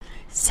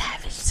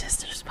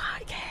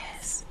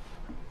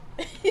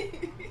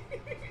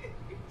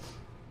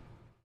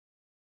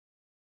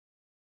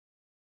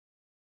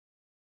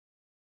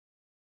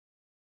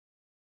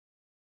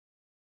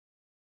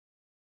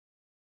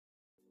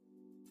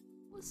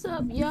What's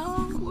up,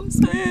 y'all? What's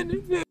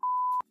happening?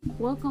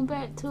 Welcome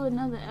back to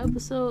another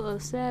episode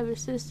of Savage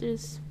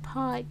Sisters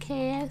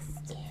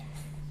Podcast.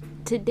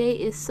 Today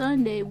is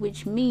Sunday,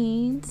 which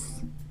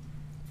means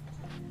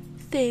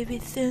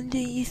Favorite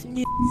Sundays.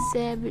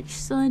 Savage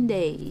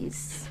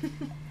Sundays,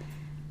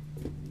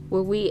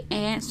 where we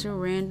answer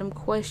random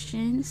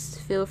questions.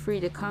 Feel free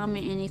to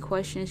comment any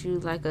questions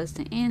you'd like us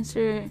to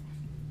answer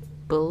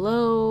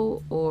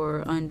below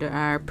or under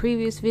our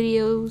previous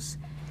videos.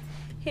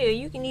 Hell,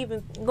 you can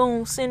even go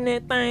and send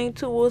that thing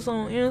to us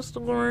on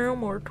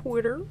Instagram or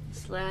Twitter.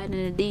 Slide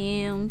in the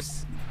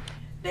DMs.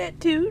 That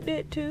too,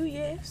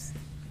 yes.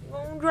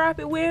 Gonna drop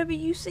it wherever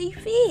you see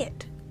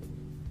fit.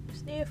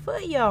 It's there for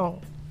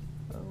y'all.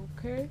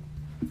 Okay.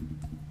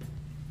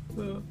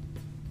 Well,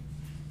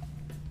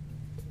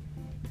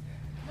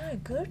 my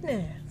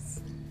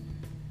goodness.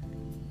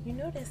 You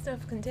know that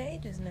stuff's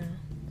contagious now.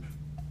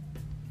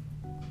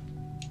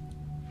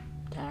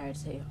 Tired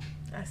as hell.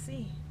 I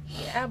see.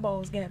 Your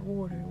eyeballs got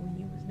water when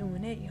you was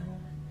doing that, y'all.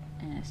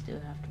 And I still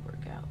have to work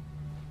out.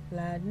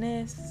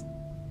 Loudness.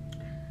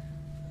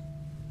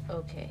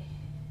 Okay.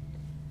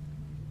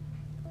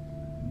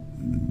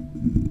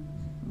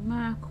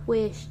 My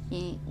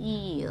question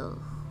is,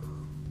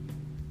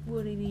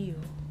 What it is?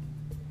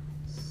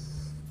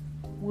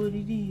 What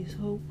it is,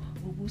 Hope?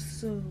 Oh,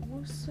 what's up?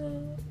 What's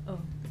up?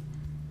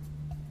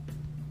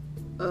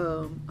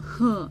 Oh.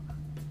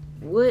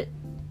 what,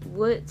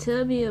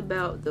 tell me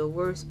about the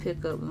worst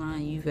pickup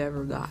line you've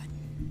ever gotten.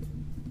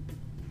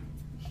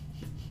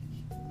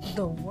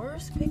 The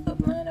worst pickup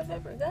line I've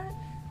ever got?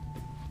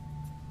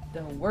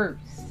 The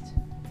worst.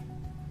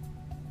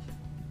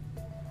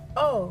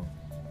 Oh.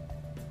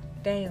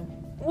 Damn.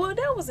 Well,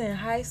 that was in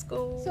high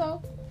school.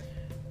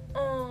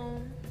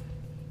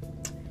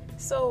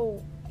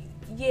 So,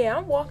 yeah,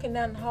 I'm walking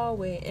down the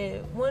hallway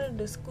and one of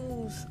the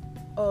schools,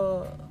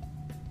 I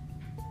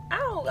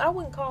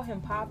wouldn't call him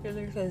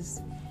popular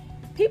because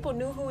people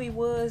knew who he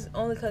was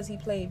only because he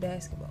played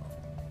basketball.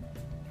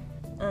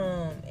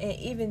 And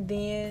even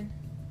then,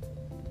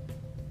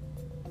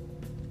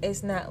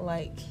 it's not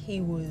like he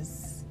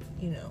was,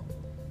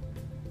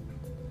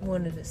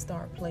 one of the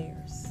star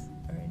players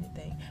or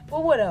anything.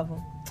 But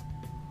whatever.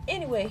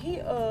 Anyway, he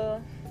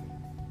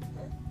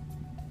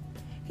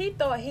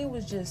thought he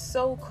was just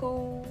so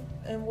cool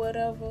and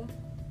whatever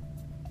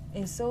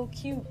and so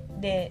cute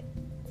that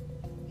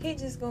he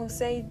just gonna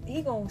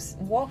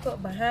walk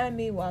up behind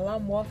me while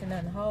I'm walking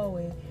down the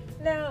hallway.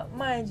 Now,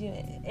 mind you,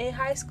 in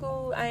high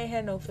school, I ain't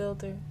had no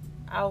filter.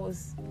 I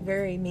was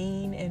very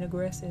mean and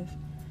aggressive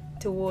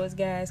towards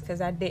guys because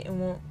I didn't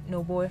want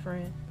no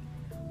boyfriend.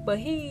 But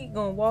he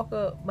gonna walk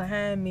up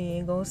behind me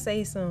and gonna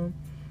say something,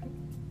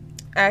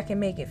 I can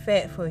make it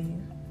fat for you.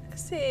 I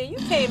said, you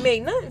can't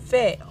make nothing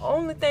fat.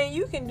 Only thing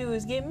you can do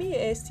is give me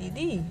an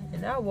STD.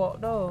 And I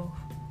walked off.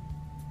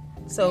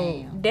 So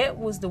Damn. That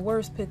was the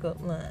worst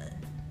pickup line.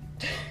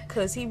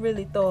 Because he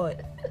really thought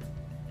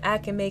I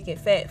can make it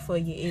fat for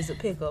you is a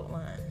pickup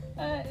line.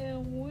 I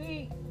am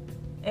weak.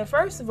 And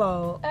first of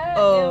all, I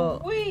am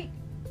weak.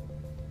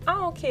 I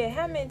don't care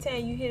how many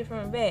times you hit it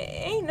from the back.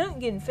 Ain't nothing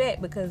getting fat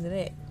because of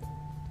that.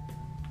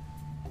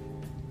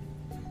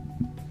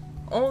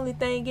 Only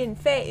thing getting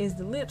fat is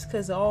the lips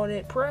because of all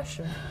that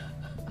pressure.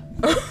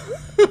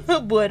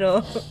 But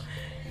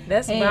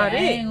that's about I it.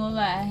 ain't gonna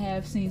lie, I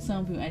have seen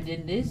some people, and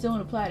this don't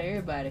apply to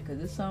everybody, because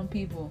there's some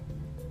people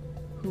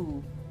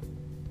who,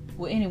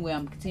 well, anyway,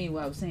 I'm continuing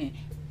what I was saying.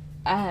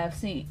 I have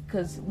seen,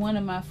 because one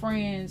of my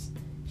friends,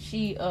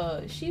 she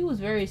was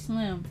very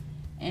slim,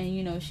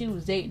 and she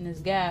was dating this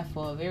guy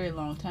for a very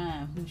long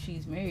time, who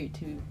she's married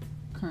to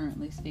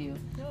currently still,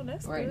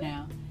 That's right good.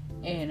 now,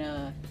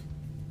 and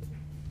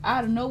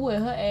out of nowhere,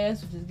 her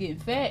ass was just getting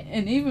fat,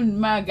 and even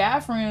my guy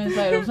friends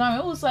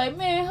it was like,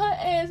 man, her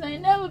ass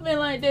ain't never been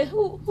like that.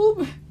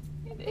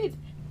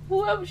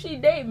 Whoever she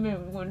dating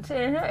been gonna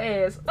tear her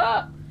ass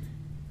up.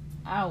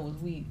 I was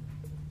weak.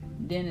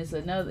 Then it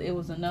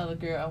was another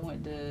girl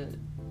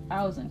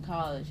I was in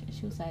college, and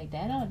she was like,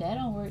 that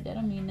don't work, that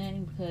don't mean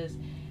nothing, because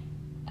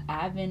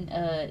I've been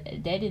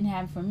that didn't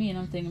happen for me. And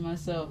I'm thinking to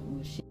myself,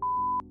 well, shit,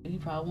 he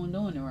probably wasn't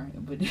doing it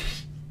right, but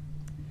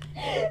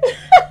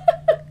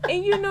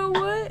And you know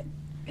what?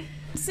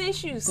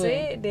 Since you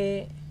said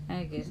that,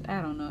 I guess, I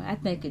don't know. I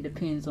think it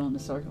depends on the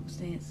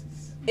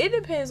circumstances. it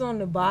depends on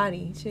the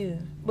body too,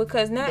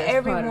 because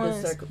That's part of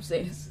the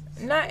circumstances.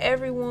 not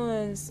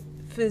everyone's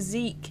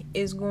physique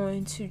is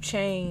going to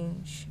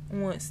change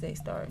once they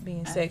start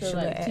being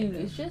sexually active.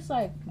 It's just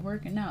like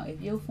working out.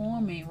 If your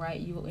form ain't right,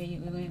 you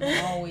ain't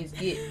always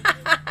get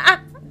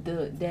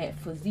that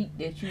physique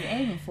that you're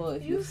aiming for.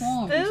 If your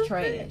form is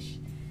trash.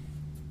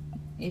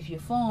 If your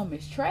form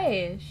is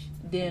trash,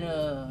 then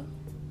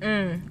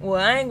well,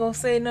 I ain't gonna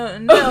say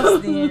nothing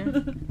else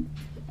then.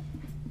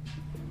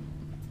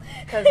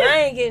 Cause I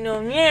ain't getting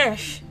no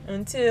nyash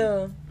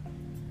until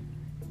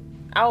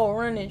I was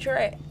running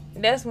track.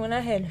 That's when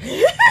I had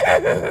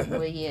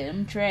well, yeah,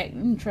 them track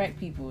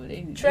people,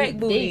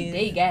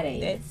 they got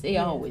ass. They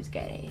always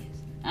got ass.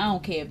 I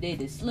don't care if they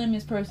the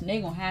slimmest person,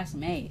 they gonna have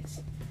some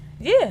ass.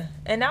 Yeah,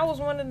 and I was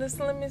one of the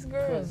slimmest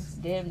girls. Cause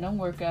them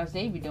workouts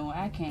they be doing,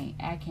 I can't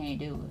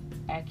do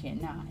it. I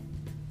cannot.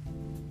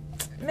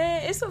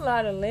 Man, it's a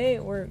lot of leg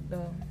work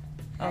though.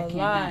 A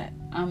lot.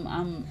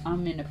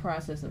 I'm in the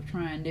process of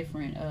trying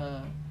different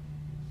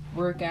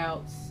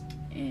workouts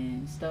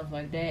and stuff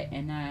like that,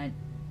 and I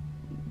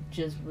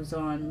just was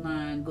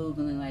online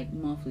googling like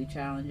monthly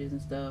challenges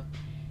and stuff,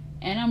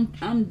 and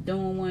I'm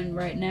doing one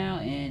right now,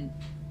 and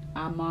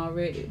I'm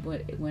already,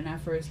 when I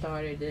first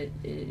started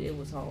it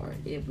was hard.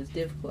 It was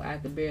difficult. I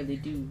could barely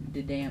do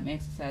the damn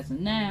exercise,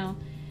 and now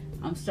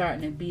I'm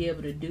starting to be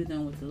able to do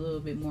them with a little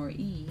bit more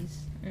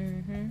ease.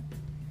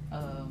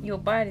 Your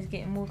body's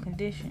getting more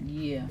conditioned.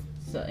 Yeah.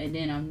 So, and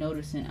then I'm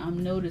noticing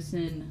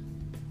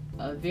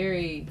a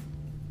very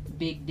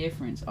big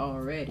difference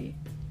already,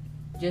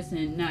 just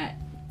in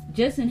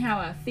how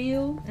I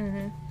feel,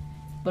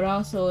 but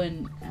also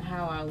in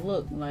how I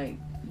look. Like,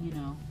 you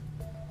know,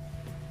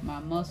 my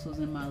muscles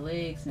in my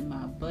legs and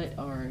my butt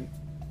are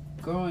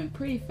growing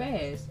pretty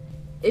fast.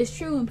 It's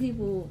true when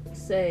people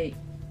say,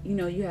 you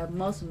know, you have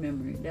muscle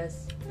memory.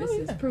 This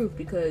is proof,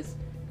 because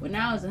when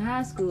I was in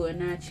high school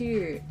and I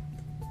cheered,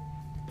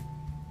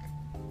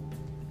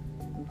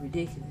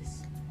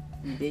 ridiculous.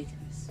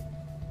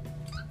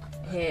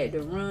 Had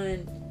to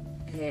run,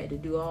 had to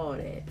do all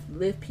that,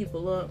 lift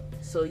people up.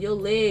 So your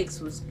legs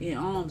and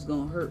arms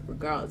gonna hurt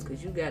regardless,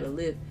 because you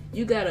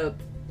gotta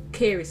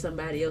carry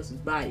somebody else's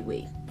body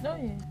weight. Oh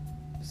yeah.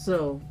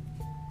 So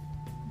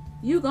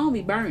you gonna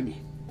be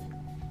burning.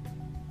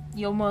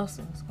 Your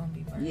muscles gonna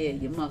be burning. Yeah,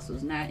 your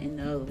muscles, not in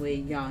the other way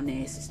y'all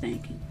nasty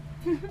stinking.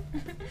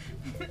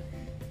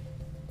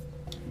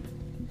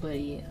 But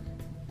yeah,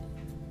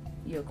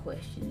 your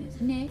question is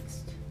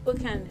next. What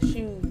kind of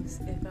shoes,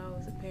 if I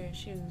was a pair of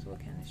shoes, what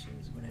kind of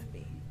shoes would I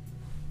be?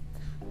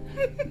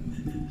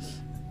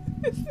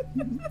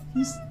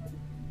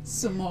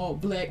 Some all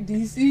black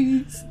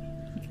DCs,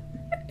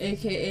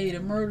 aka the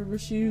murderer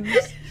shoes.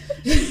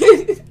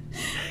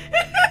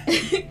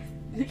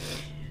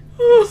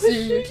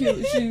 Serial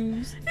killer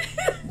shoes.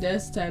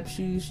 That's the type of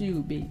shoes she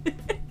would be.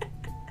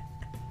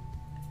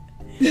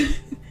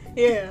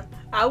 Yeah,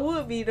 I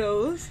would be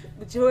those,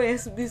 but your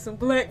ass would be some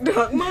black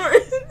Doc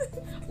Martens.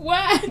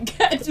 Why I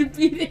got to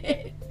be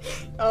that?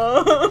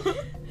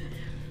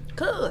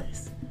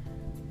 Cause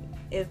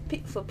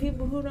for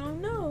people who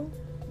don't know,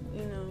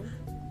 you know,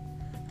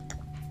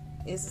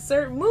 it's a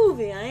certain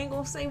movie. I ain't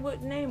gonna say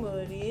what the name of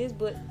it is,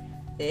 but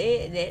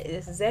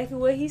that's exactly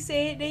what he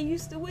said they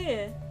used to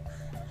wear,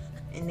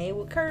 and they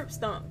would curb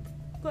stomp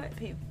black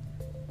people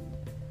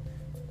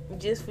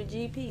just for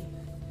GP.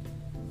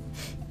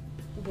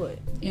 But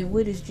and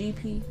what is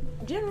GP?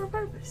 General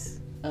purpose.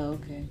 Oh,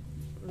 okay.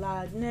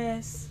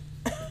 Loudness.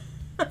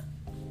 I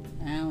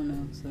don't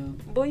know, so.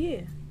 But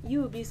yeah,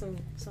 you would be some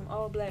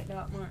all black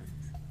Doc Martens.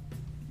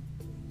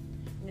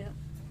 Yep.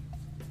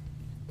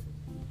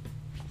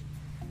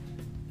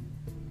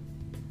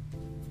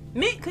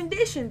 Mint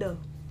condition though.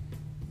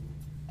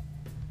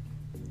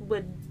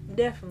 But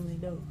definitely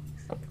those.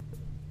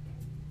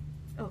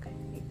 Okay.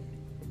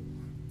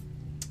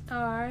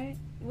 Alright.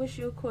 What's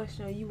your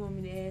question, or you want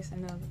me to ask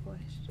another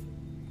question?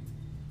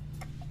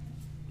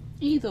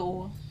 Either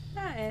or.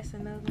 I'll ask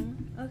another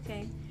one.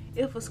 Okay.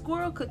 If a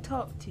squirrel could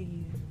talk to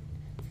you,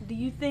 do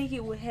you think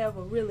it would have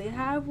a really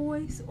high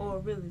voice or a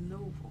really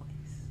low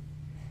voice?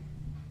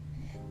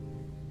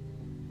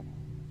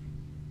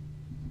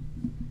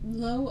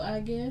 Low, I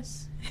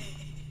guess.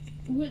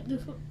 What the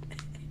fuck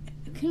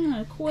kind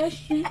of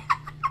question?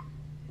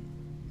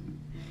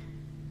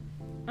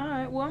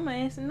 Alright, well, I'm going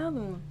to ask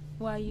another one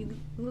while you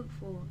look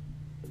for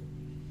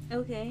it.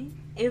 Okay.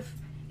 If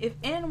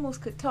animals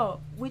could talk,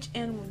 which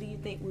animal do you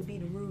think would be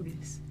the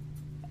rudest?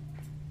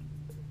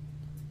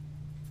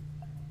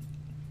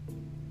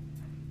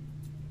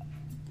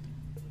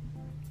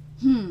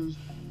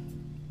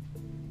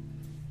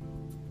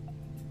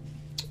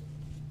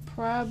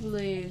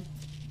 Probably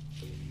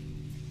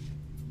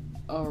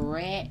a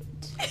rat.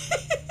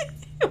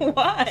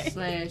 Why?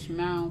 /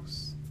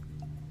 mouse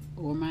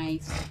or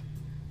mice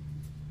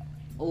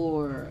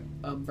or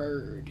a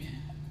bird.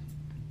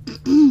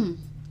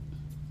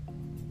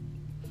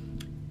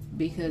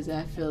 Because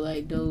I feel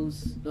like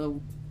those are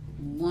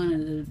one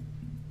of the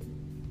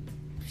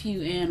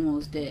few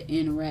animals that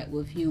interact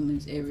with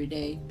humans every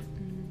day.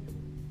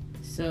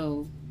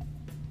 So,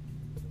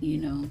 you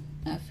know,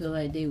 I feel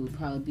like they would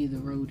probably be the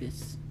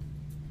rudest,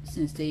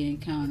 since they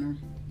encounter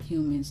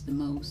humans the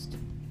most.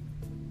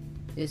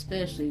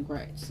 Especially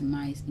rats and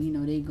mice. You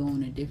know, they go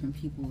into different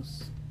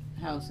people's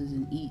houses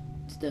and eat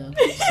stuff.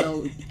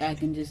 So I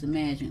can just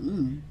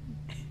imagine,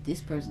 this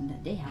person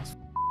at their house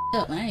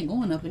up. I ain't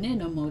going up in there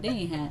no more. They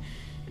ain't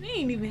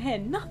even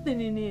had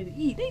nothing in there to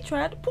eat. They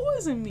tried to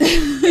poison me.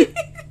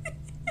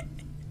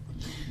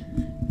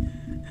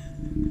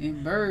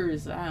 And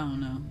birds, I don't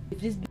know. If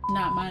this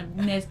knock my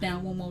nest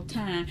down one more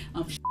time,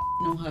 I'm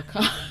on her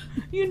car.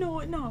 You know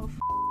what? No,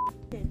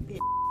 that bitch.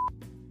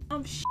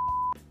 I'm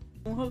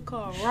on her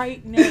car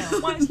right now.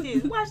 Watch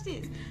this. Watch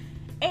this.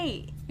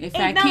 Hey,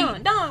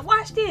 Don,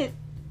 watch this.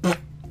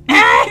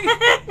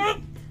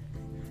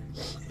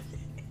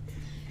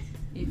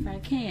 If I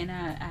can,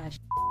 I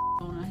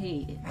on her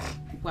head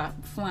while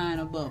flying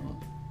above her.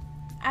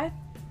 I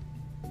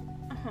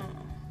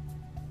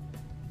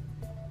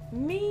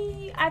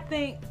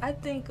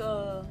think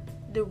the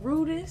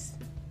rudest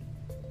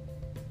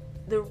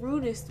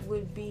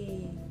would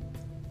be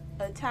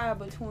a tie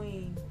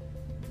between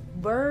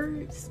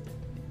birds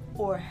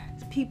or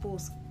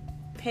people's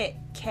pet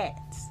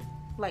cats,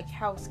 like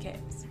house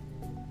cats.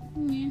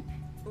 Yeah.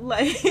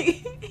 Like,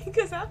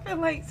 because I feel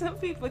like some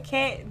people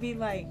cat be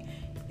like,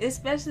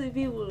 especially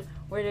people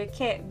where their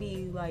cat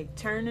be like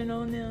turning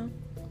on them,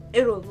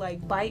 it'll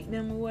like bite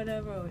them or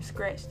whatever, or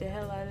scratch the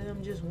hell out of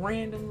them just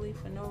randomly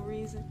for no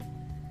reason.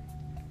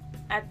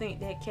 I think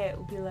that cat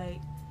would be like,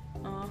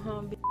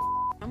 I'm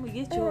gonna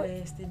get your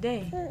ass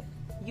today.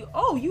 You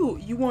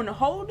want to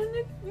hold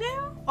it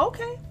now?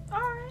 Okay, all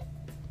right.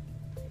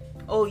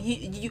 Oh,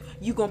 you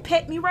gonna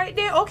pet me right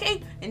there?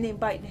 Okay, and then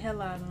bite the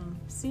hell out of them.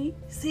 See,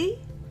 I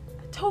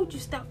told you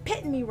stop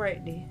petting me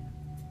right there.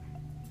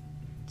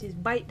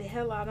 Just bite the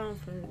hell out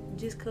of them for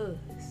just cause.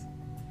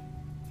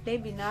 They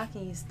be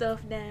knocking your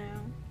stuff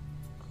down.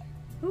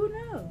 Who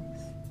knows?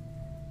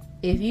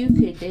 If you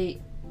could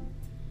date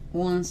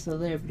one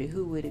celebrity,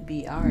 who would it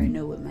be? I already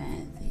know what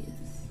mine is.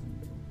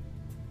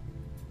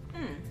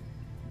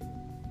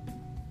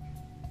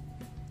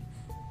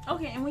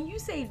 Okay, and when you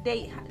say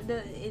date,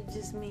 it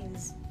just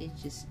means it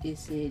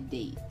said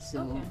date.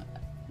 So,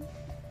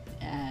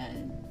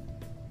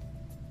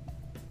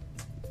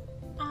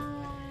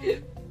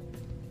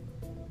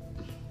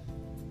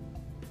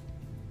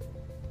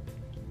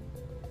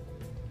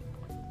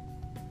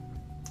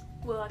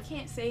 well, I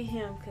can't say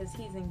him because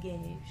he's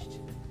engaged.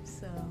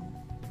 So,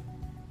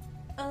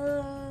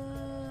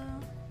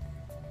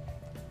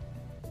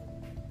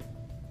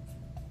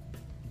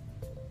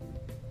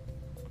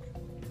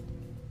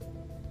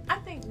 I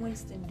think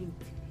Winston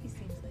Duke. He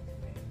seems like a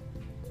very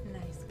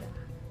nice guy,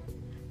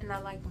 and I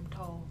like him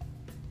tall.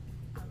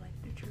 I like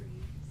the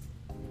trees.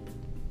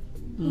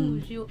 Who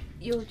would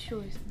your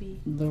choice be?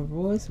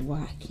 LaRoyce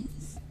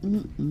Watkins.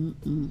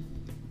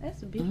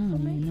 That's a big I for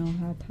don't me. even know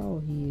how tall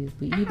he is,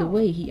 but either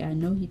way, I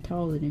know he's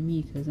taller than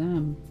me because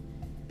I'm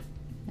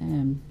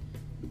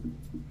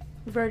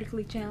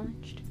Vertically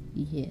challenged.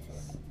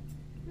 yes.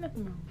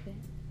 Nothing wrong with that.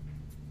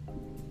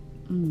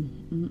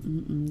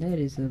 That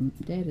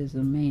is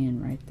a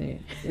man right there.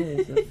 That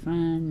is a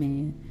fine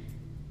man.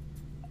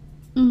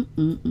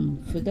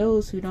 For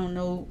those who don't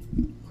know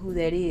who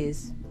that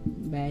is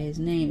by his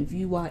name, if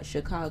you watch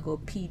Chicago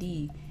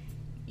PD,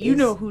 You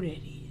know who that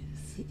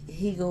is.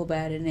 he go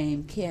by the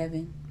name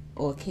Kevin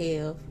or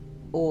Kev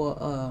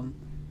or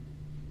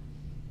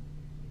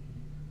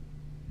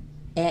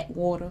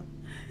Atwater.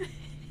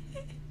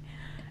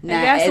 I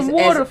got some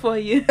water for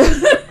you.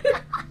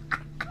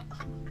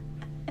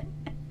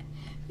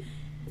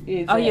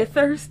 Are you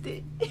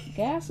thirsty?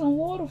 Got some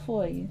water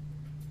for you.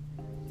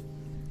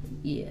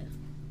 Yeah.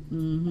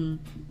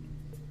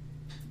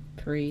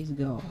 Praise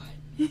God.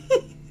 Give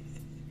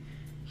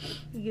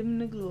him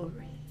the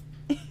glory.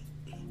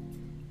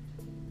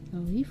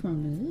 Oh, he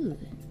from the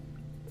hood.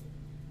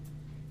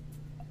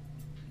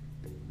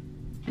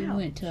 He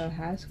went to a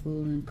high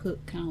school in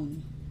Cook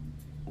County.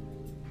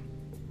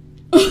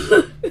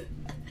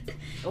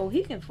 Oh,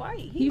 he can fight.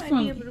 He might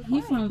from be able to fight.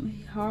 he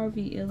from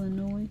Harvey,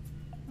 Illinois.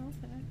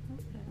 Okay.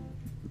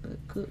 But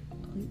Cook.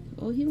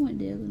 Oh, he went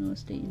to Illinois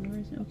State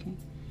University. Okay,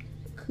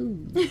 cool.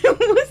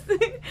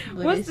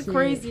 What's the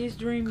craziest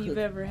dream you've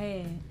ever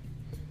had?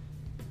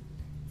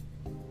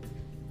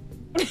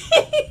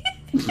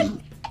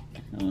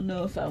 I don't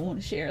know if I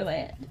want to share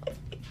that.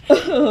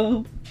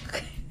 I'll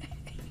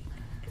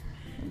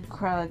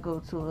probably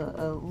go to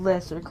a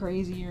lesser,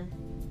 crazier,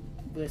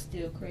 but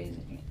still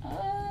crazy.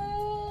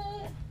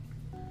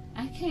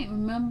 I can't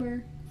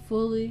remember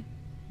fully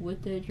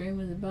what that dream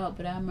was about,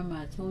 but I remember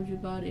I told you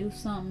about it. It was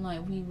something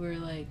like we were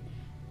like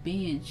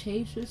being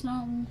chased or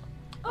something.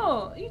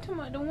 Oh, you talking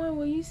about the one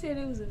where you said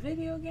it was a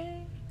video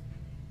game?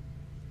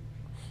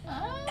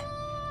 I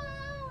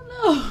don't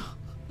know.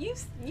 You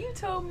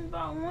told me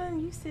about one.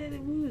 You said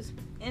that we was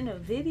in a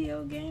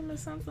video game or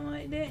something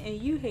like that,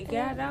 and you had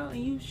got out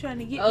and you was trying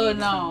to get. Oh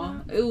no,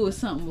 it was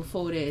something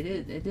before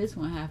that. This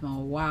one happened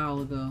a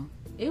while ago.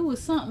 It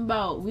was something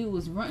about we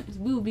were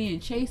being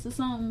chased or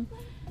something,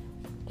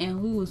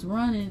 and we was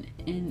running,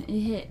 and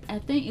it had, I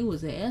think it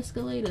was an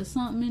escalator or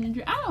something in the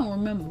dream. I don't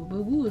remember,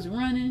 but we was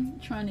running,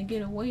 trying to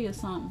get away or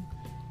something.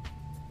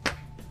 I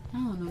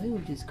don't know. It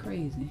was just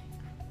crazy.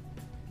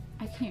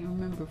 I can't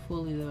remember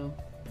fully though.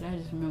 But I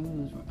just remember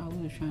we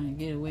was trying to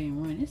get away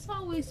and run. It's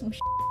always some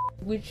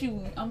with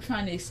you. I'm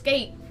trying to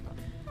escape.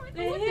 What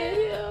the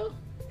hell?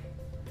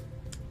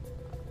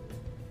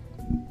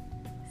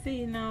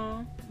 See,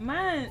 no,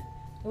 mine.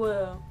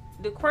 Well,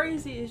 the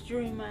craziest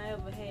dream I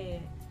ever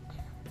had.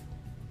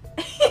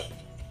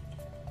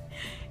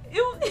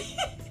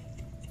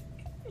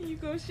 You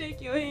gonna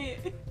shake your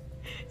head?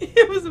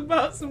 It was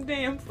about some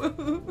damn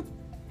food,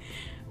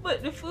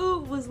 but the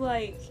food was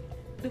like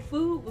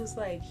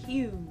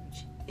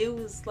huge. It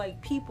was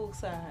like people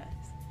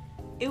size.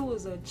 It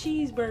was a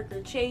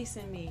cheeseburger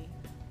chasing me.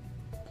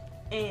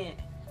 And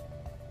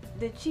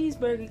the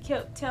cheeseburger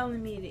kept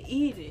telling me to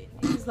eat it.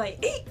 He was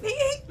like, eat me,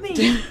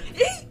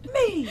 eat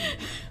me.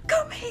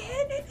 Come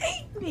ahead and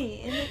eat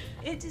me. And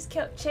it just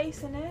kept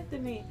chasing after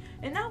me.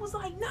 And I was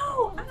like,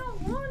 no, I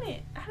don't want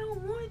it. I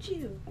don't want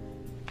you.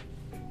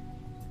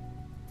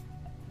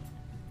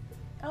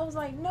 I was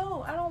like,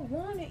 no, I don't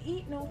want to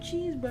eat no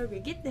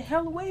cheeseburger. Get the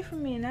hell away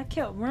from me. And I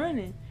kept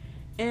running.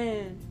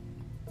 And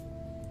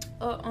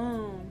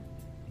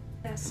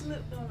I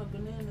slipped on a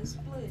banana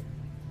split.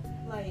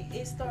 Like,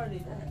 it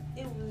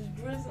was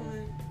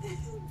drizzling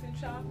the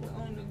chocolate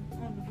on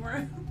the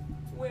ground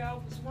where I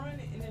was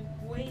running, and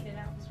the way that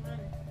I was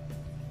running.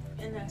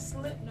 And I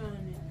slipped on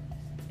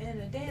it.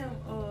 And the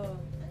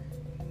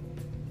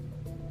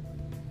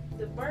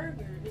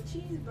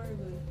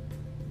cheeseburger,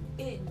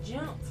 it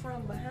jumped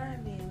from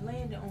behind me and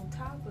landed on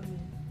top of me.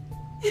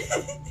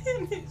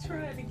 And it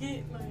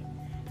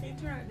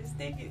tried to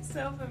stick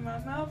itself in my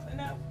mouth, and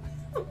I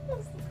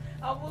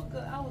woke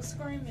up, I was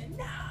screaming,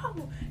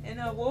 no! And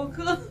I woke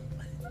up,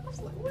 I was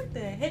like, what the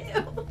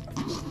hell?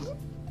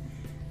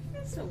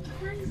 That's so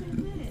crazy,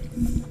 man.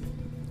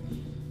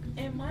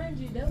 And mind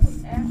you, that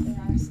was after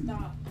I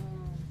stopped,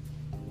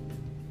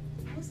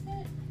 what's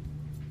that?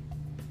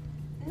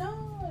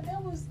 No,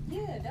 that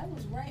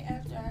was right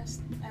after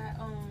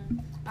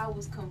I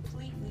was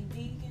completely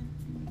vegan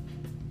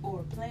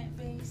or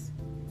plant-based.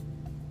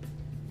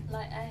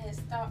 Like, I had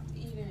stopped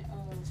eating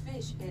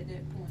fish at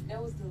that point.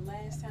 That was the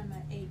last time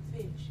I ate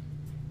fish.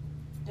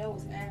 That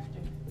was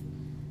after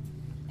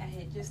I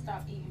had just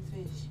stopped eating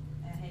fish.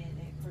 I had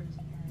that crazy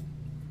dream.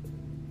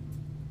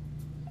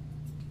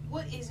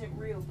 What isn't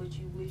real but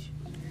you wish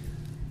was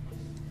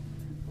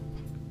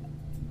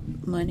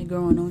real? Money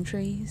growing on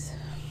trees.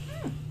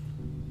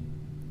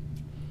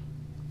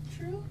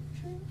 True.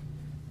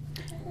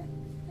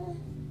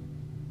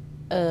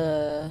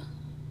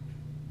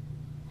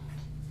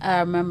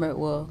 I remember,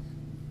 well,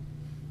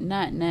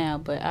 not now,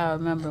 but I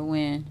remember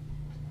when,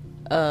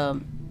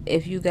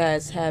 if you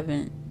guys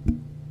haven't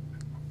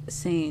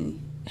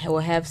seen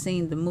or have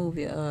seen the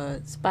movie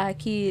Spy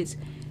Kids,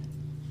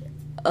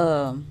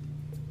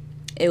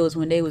 it was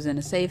when they was in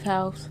a safe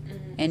house,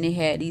 and they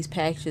had these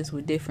packages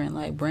with different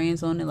like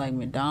brands on it, like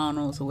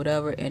McDonald's or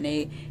whatever, and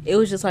it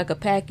was just like a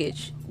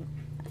package.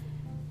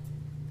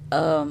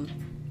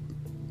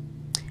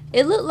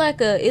 It looked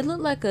like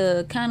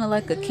a kind of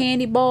like a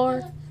candy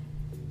bar.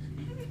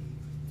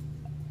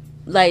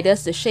 Like,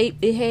 that's the shape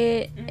it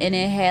had, and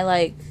it had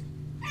like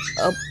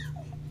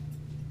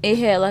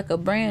a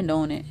brand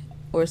on it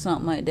or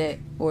something like that,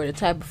 or the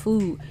type of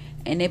food,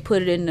 and they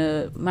put it in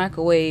the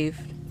microwave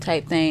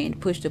type thing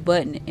and push the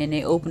button, and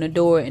they open the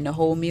door and the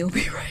whole meal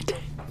be right there.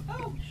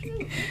 Oh,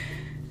 shoot.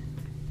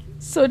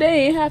 So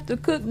they ain't have to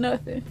cook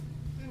nothing.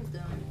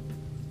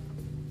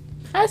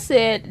 I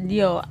said,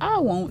 yo, I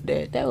want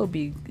that. That would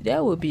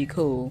be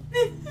cool.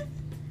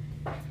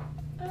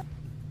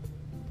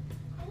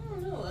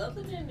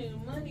 Other than the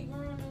money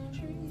growing on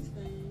trees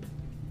thing.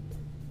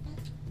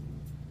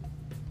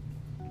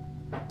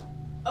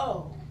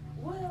 Oh,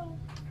 well,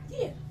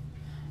 yeah.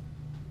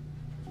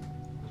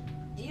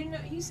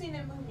 You seen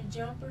that movie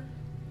Jumper?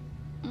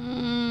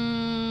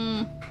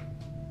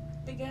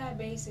 The guy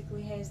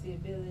basically has the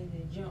ability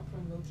to jump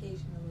from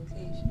location to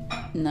location.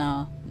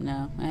 No,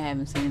 I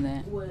haven't seen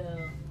that. Well,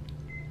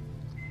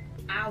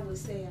 I would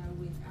say I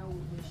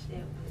would wish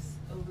that was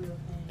a real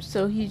thing.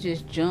 So he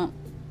just jumped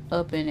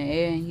up in the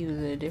air and he was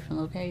at a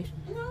different location?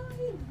 No,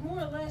 he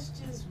more or less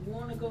just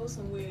want to go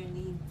somewhere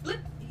and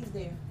he's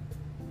there.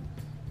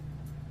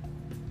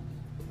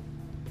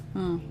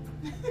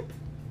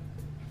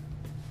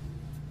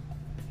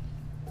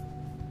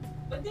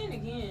 But then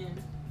again,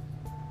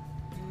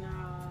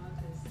 nah,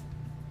 because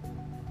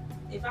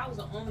if I was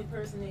the only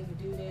person that could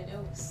do that, that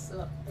would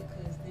suck,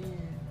 because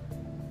then,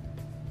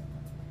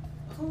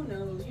 who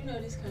knows? You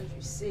know this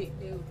country's sick.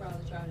 They would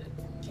probably try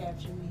to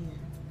capture me and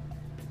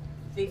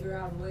figure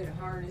out a way to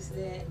harness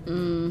that,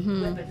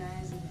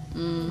 weaponize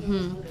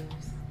it.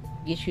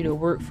 Get you to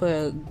work for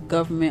a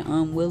government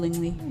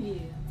unwillingly.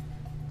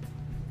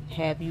 Yeah.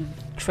 Have you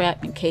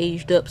trapped and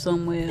caged up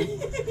somewhere.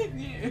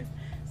 Yeah.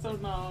 So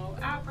no,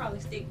 I'll probably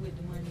stick with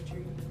the money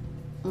tree.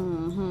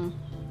 Yeah.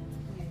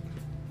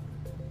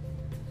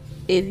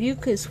 If you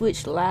could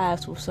switch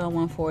lives with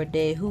someone for a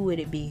day, who would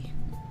it be?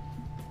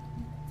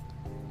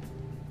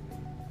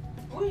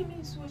 What do you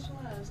mean switch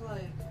lives?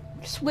 Like,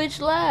 switch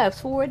lives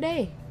for a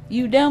day.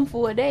 You them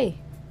for a day.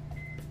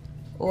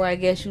 Or I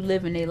guess you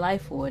living their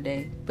life for a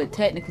day. But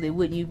technically,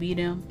 wouldn't you be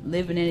them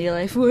living in their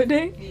life for a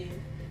day? Yeah.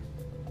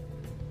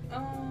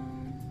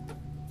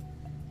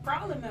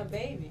 Probably my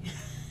baby.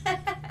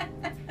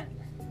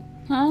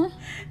 Huh? I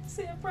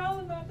said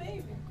probably my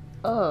baby.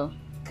 Oh.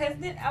 Cause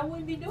then I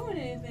wouldn't be doing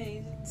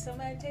anything.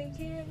 Somebody take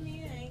care of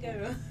me. I ain't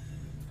gotta.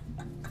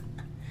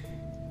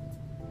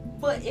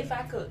 But if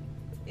I could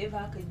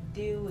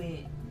do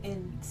it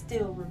and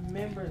still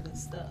remember the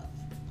stuff,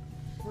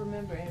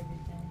 remember everything.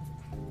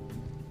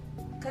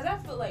 Cause I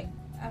feel like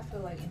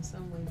in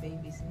some way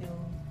babies know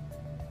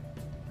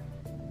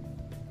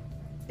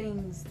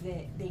things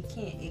that they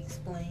can't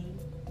explain.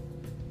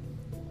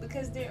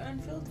 Because they're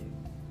unfiltered.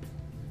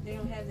 They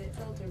don't have that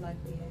filter like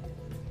we have.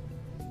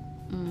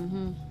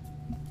 Mm-hmm.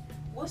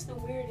 What's the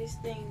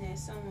weirdest thing that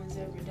someone's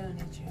ever done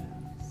at your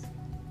house?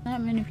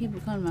 Not many people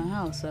come to my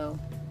house, so.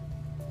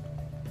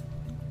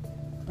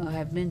 Or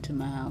have been to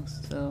my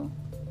house, so.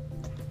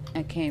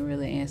 I can't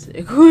really answer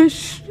that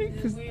question.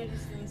 The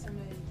weirdest thing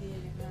somebody did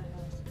in my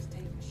house was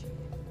take a shit.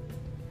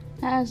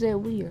 How's that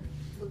weird?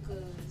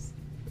 Because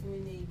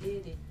when they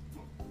did it,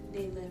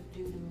 they left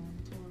doo-doo on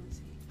the toilet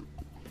seat.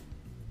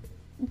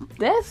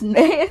 That's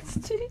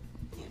nasty.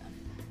 Yeah.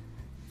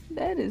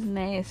 That is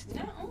nasty.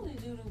 Not only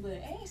doo-doo,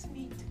 but ass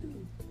meat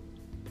too.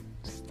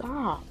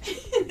 Stop.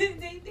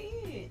 They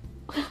did.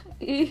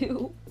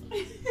 Ew.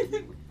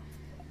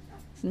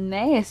 It's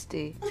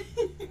nasty.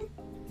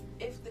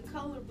 If the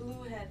color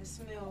blue had a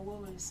smell,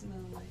 what would it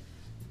smell like?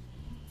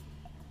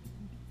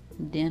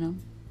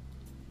 Denim.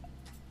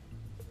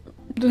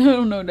 I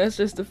don't know. That's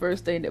just the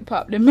first thing that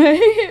popped in my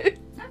head.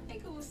 I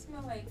think it would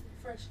smell like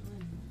fresh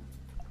lemon.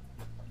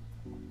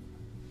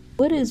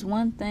 What is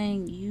one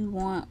thing you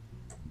want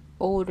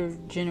older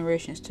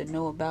generations to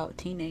know about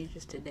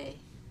teenagers today?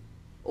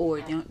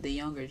 Or the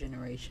younger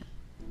generation?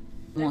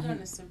 They're going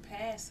to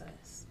surpass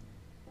us.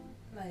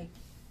 Like,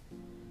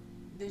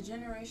 the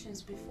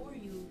generations before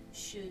you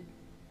should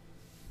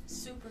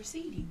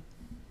supersede you.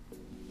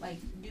 Like,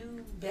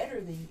 do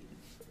better than you.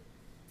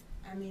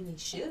 I mean, they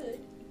should.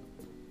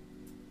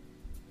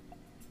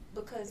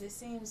 Because it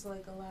seems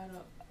like a lot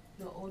of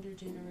the older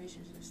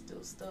generations are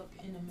still stuck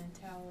in a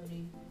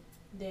mentality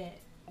that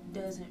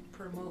doesn't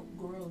promote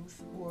growth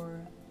or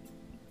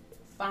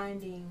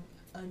finding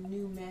a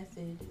new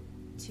method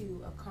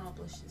to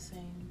accomplish the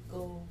same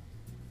goal.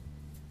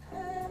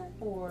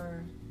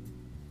 Or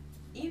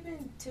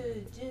even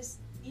to just,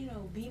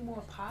 be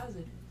more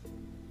positive.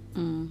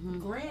 Mm-hmm.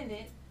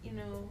 Granted,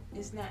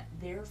 it's not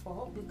their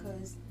fault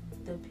because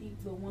the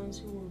ones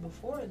who were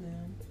before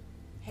them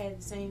had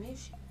the same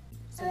issue.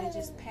 So they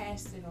just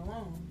passed it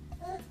along.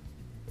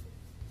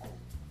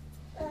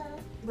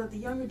 But the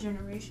younger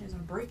generations are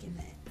breaking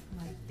that.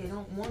 Like, they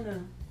don't want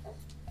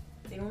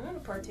to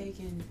partake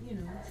in,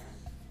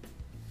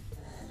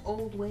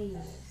 old ways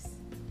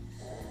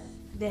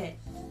that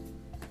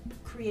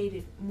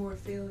created more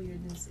failure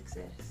than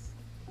success.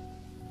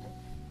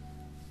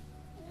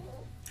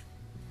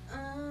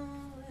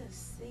 Let's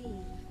see.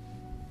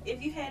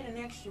 If you had an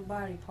extra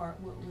body part,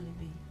 what would it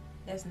be?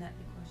 That's not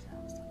the question I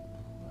was talking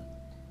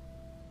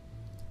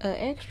about. An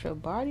extra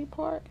body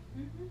part?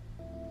 Mm-hmm.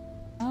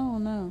 I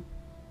don't know.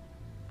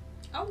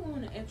 I would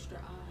want an extra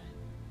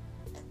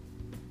eye.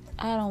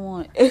 I don't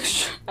want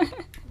extra.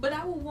 But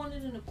I would want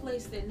it in a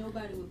place that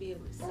nobody would be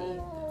able to see it,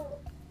 though.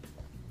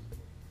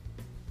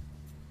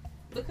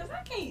 Because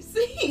I can't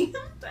see.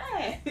 I'm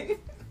bad.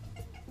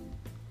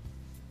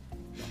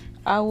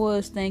 I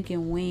was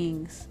thinking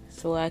wings,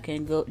 so I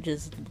can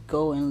just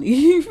go and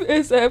leave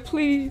as I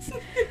please.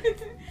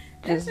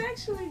 That's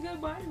actually a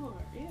good body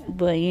part, yeah.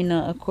 But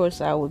of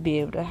course, I would be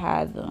able to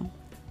hide them.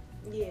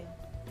 Yeah.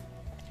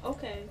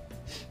 Okay.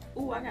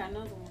 Ooh, I got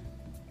another one.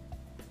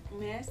 Let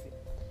me ask it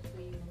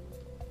for you.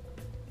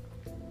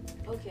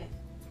 Okay.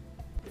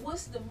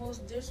 What's the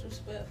most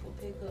disrespectful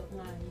pickup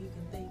line you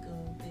can think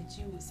of that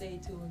you would say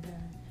to a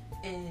guy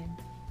and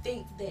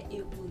think that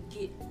it would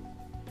get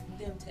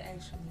them to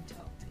actually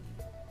talk to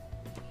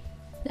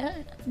you?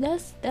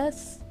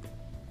 That's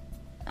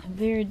a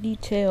very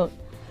detailed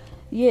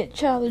yet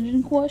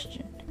challenging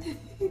question.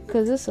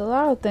 Because there's a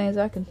lot of things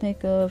I can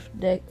think of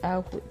that I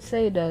would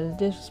say that is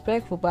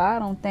disrespectful, but I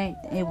don't think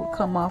it would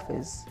come off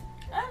as...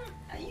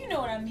 You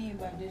know what I mean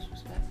by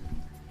disrespectful.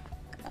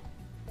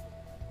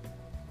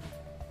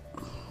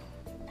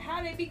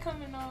 How they be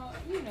coming on,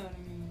 you know what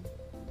I mean.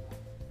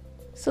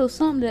 So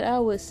something that I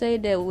would say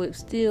that would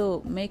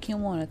still make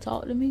him want to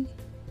talk to me?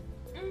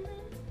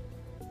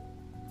 Mm-hmm.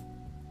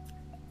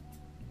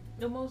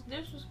 The most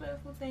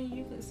disrespectful thing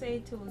you could say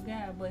to a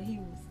guy, but he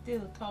would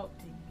still talk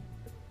to you.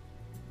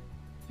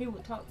 He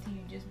would talk to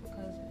you just because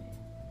of it.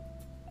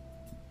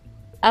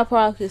 I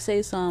probably could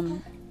say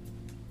something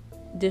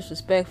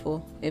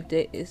disrespectful if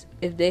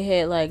they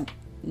had like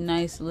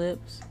nice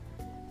lips.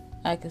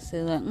 I could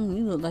say like, you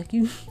look like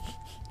you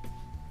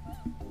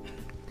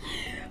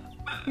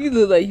you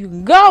look like you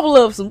can gobble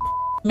up some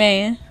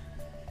man.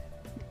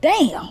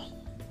 Damn.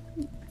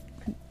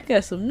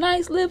 Got some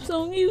nice lips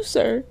on you,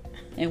 sir.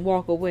 And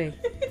walk away.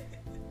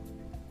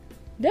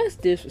 That's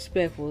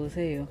disrespectful as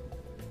hell.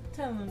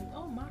 Tell him,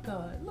 oh my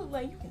God, it look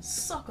like you can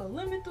suck a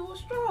lemon through a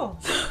straw.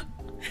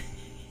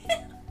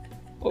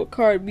 Or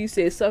Cardi B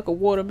said suck a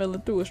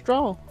watermelon through a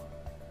straw.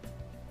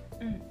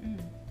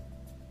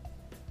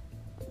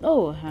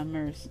 Oh, have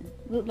mercy.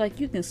 Look like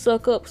you can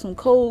suck up some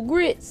cold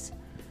grits.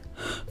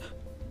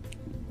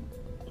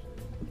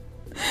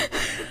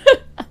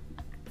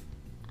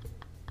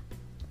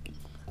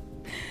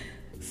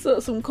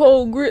 Suck some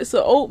cold grits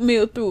or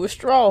oatmeal through a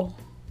straw.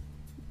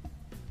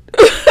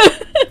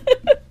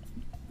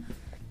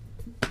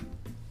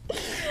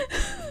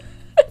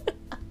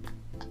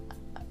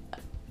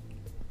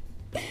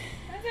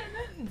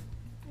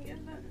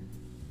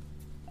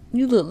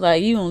 You look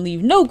like you don't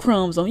leave no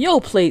crumbs on your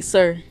plate,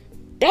 sir.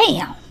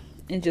 Damn.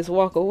 And just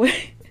walk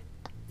away.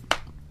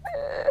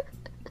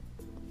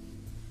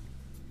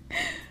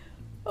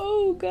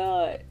 Oh,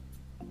 God.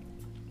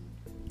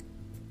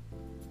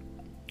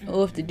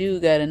 Or if the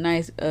dude got a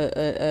nice,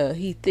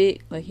 he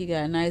thick, like he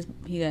got a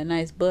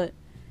nice butt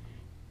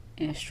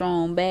and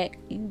strong back,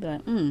 you be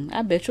like,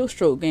 I bet your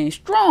stroke game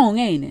strong,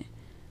 ain't it?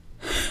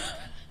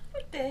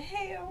 What the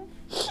hell?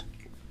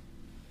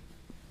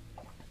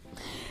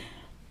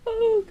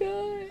 Oh,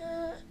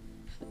 God.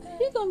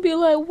 He gonna be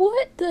like,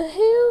 what the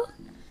hell?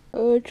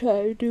 I'll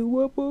try to do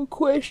one more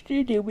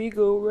question, then we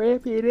gonna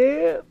wrap it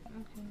up.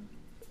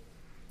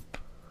 Okay.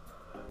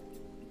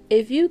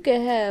 If you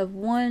could have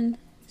one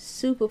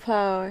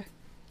superpower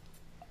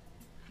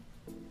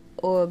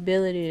or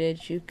ability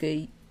that you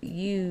could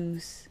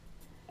use,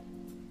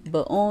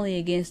 but only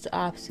against the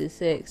opposite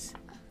sex,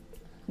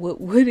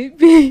 what would it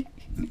be?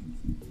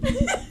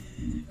 What?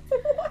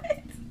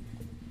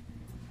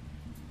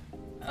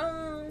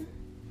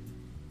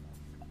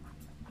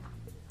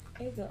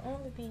 It could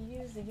only be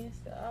used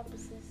against the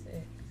opposite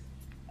sex.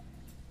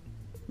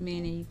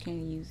 Meaning you can't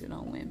use it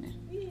on women.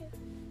 Yeah.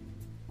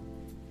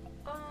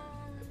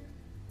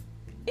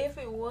 If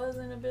it was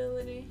an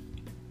ability,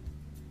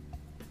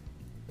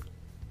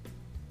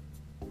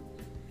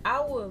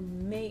 I would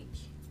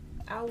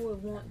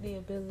want the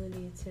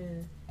ability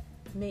to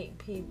make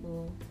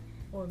people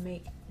or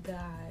make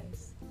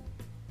guys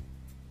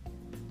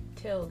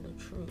tell the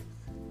truth.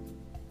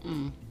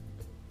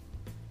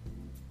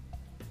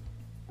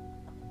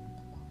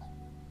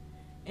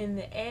 And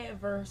the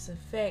adverse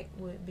effect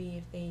would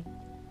be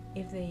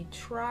if they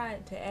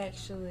tried to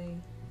actually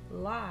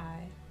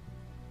lie,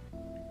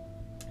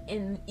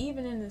 and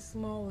even in the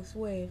smallest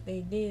way, if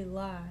they did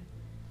lie,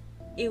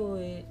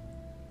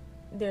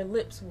 their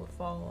lips would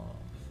fall off.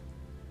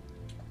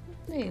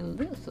 Their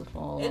lips will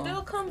fall And off.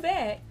 they'll come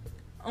back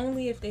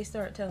only if they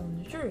start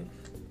telling the truth.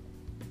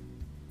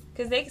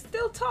 Cause they can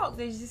still talk,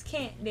 they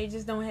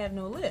just don't have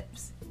no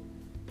lips.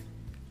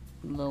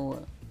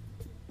 Lord.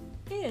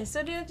 Yeah,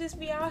 so they'll just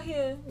be out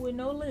here with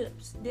no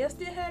lips. They'll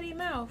still have their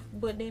mouth,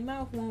 but their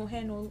mouth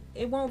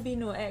it won't be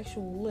no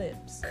actual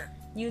lips.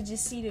 You'll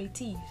just see their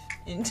teeth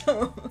and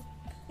tongue.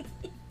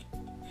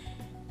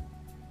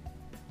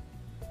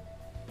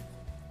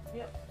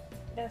 Yep,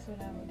 that's what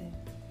I would do.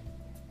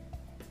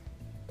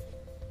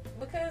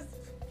 Because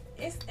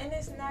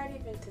it's not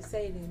even to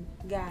say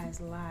that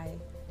guys lie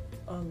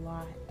a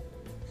lot.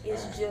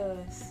 It's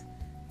just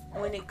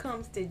when it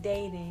comes to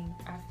dating,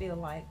 I feel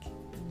like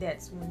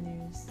that's when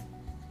there's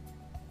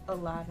a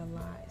lot of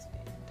lies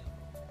being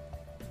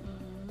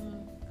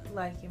told.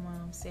 Like your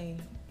mom say,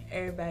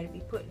 everybody be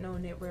putting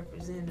on their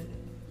representative.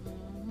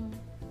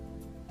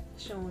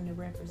 Showing the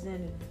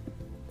representative.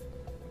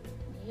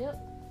 Yep.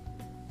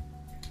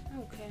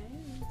 Okay,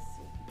 let's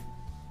see.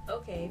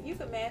 Okay, if you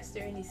could master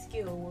any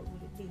skill, what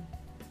would it be?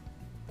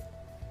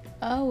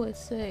 I would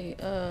say,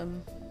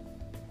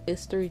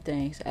 it's three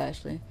things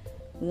actually.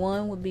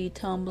 One would be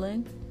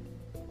tumbling,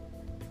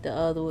 the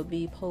other would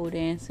be pole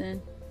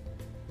dancing,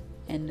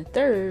 and the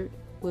third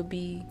would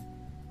be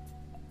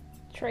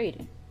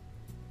trading,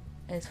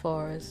 as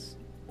far as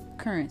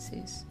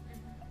currencies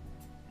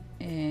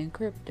and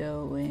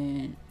crypto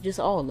and just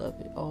all of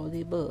it, all of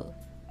the above.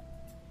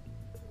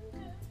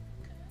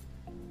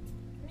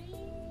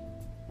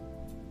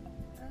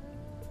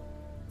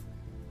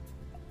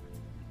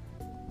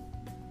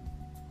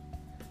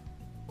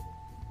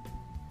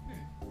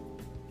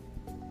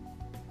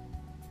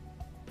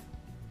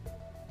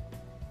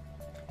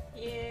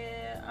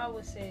 Yeah, I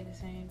would say the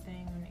same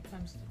thing when it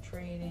comes to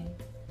trading.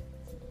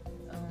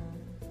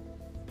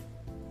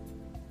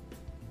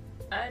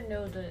 I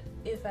know that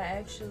if I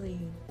actually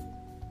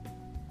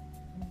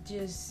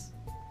just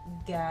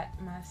got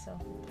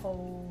myself a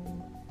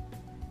pole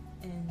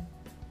and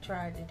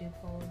tried to do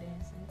pole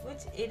dancing,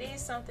 which it is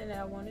something that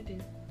I want to do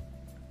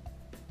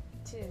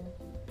too.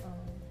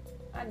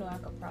 I know I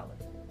could probably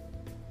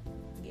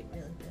get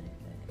really good at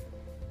that.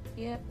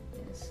 Yep,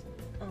 it's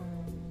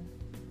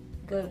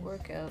Good good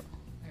workout,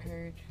 I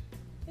heard.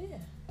 Yeah.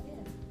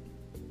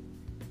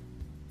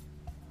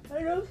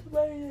 I know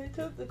somebody that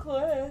took the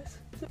class.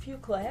 A few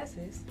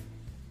classes.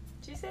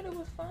 She said it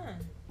was fun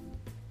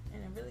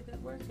and a really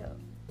good workout.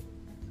 I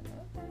was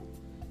like, okay.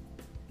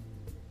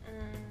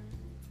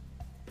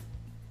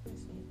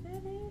 Let's see, is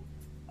that it?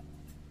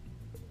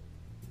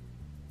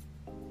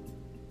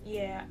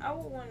 Yeah,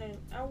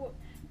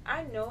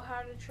 I know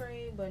how to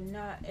trade, but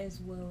not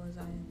as well as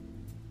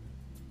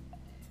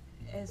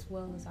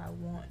I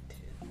want to.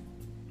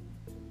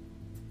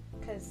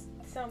 Because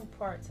some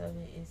parts of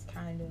it is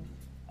kind of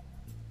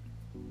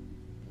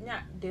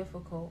not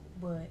difficult,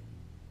 but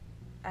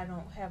I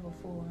don't have a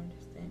full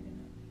understanding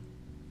of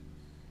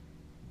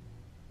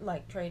it.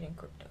 Like trading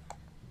crypto.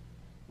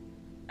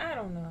 I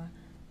don't know.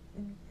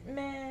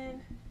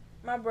 Man,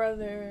 my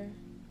brother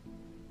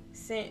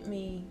sent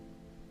me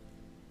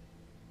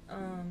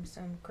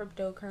some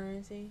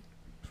cryptocurrency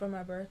for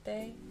my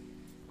birthday,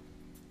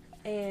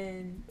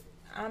 and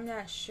I'm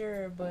not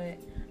sure, but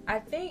I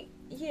think,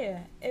 yeah,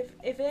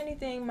 if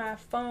anything, my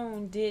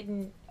phone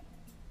didn't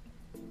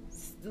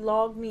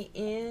log me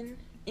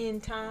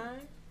in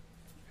time,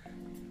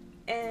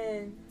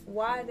 and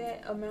why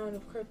that amount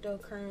of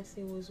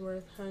cryptocurrency was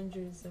worth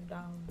hundreds of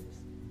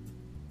dollars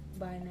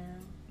by now.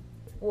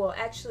 Well,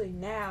 actually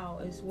now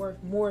it's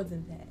worth more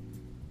than that.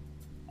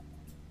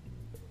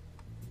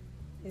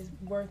 It's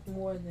worth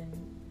more than,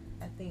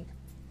 I think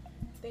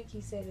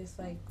he said it's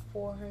like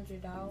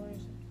 $400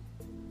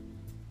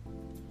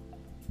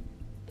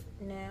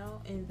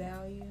 now in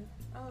value.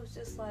 I was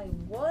just like,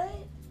 what?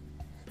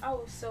 I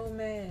was so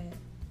mad.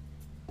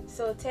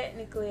 So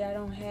technically I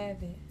don't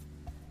have it.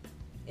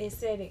 It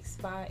said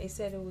expired. It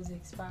said it was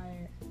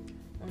expired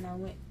when I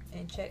went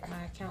and checked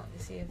my account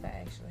to see if I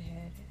actually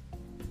had it.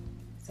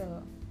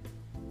 So,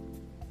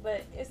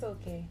 but it's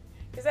okay,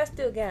 cause I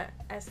still got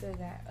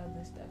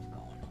other stuff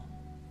going on.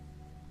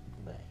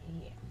 But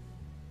yeah,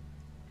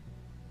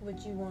 would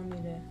you want me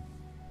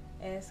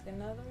to ask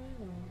another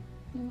one,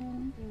 or you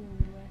want to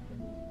wrap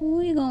it up?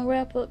 We're gonna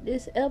wrap up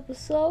this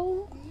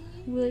episode.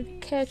 We'll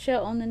catch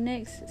y'all on the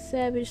next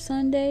Savage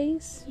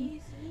Sundays.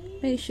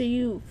 Make sure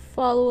you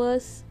follow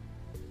us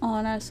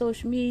on our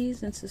social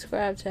medias and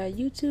subscribe to our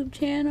YouTube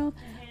channel.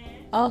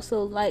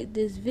 Also like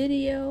this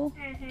video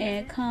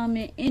and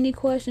comment any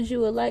questions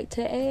you would like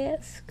to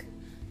ask.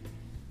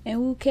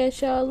 And we'll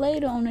catch y'all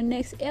later on the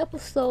next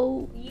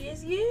episode.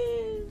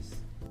 Yes.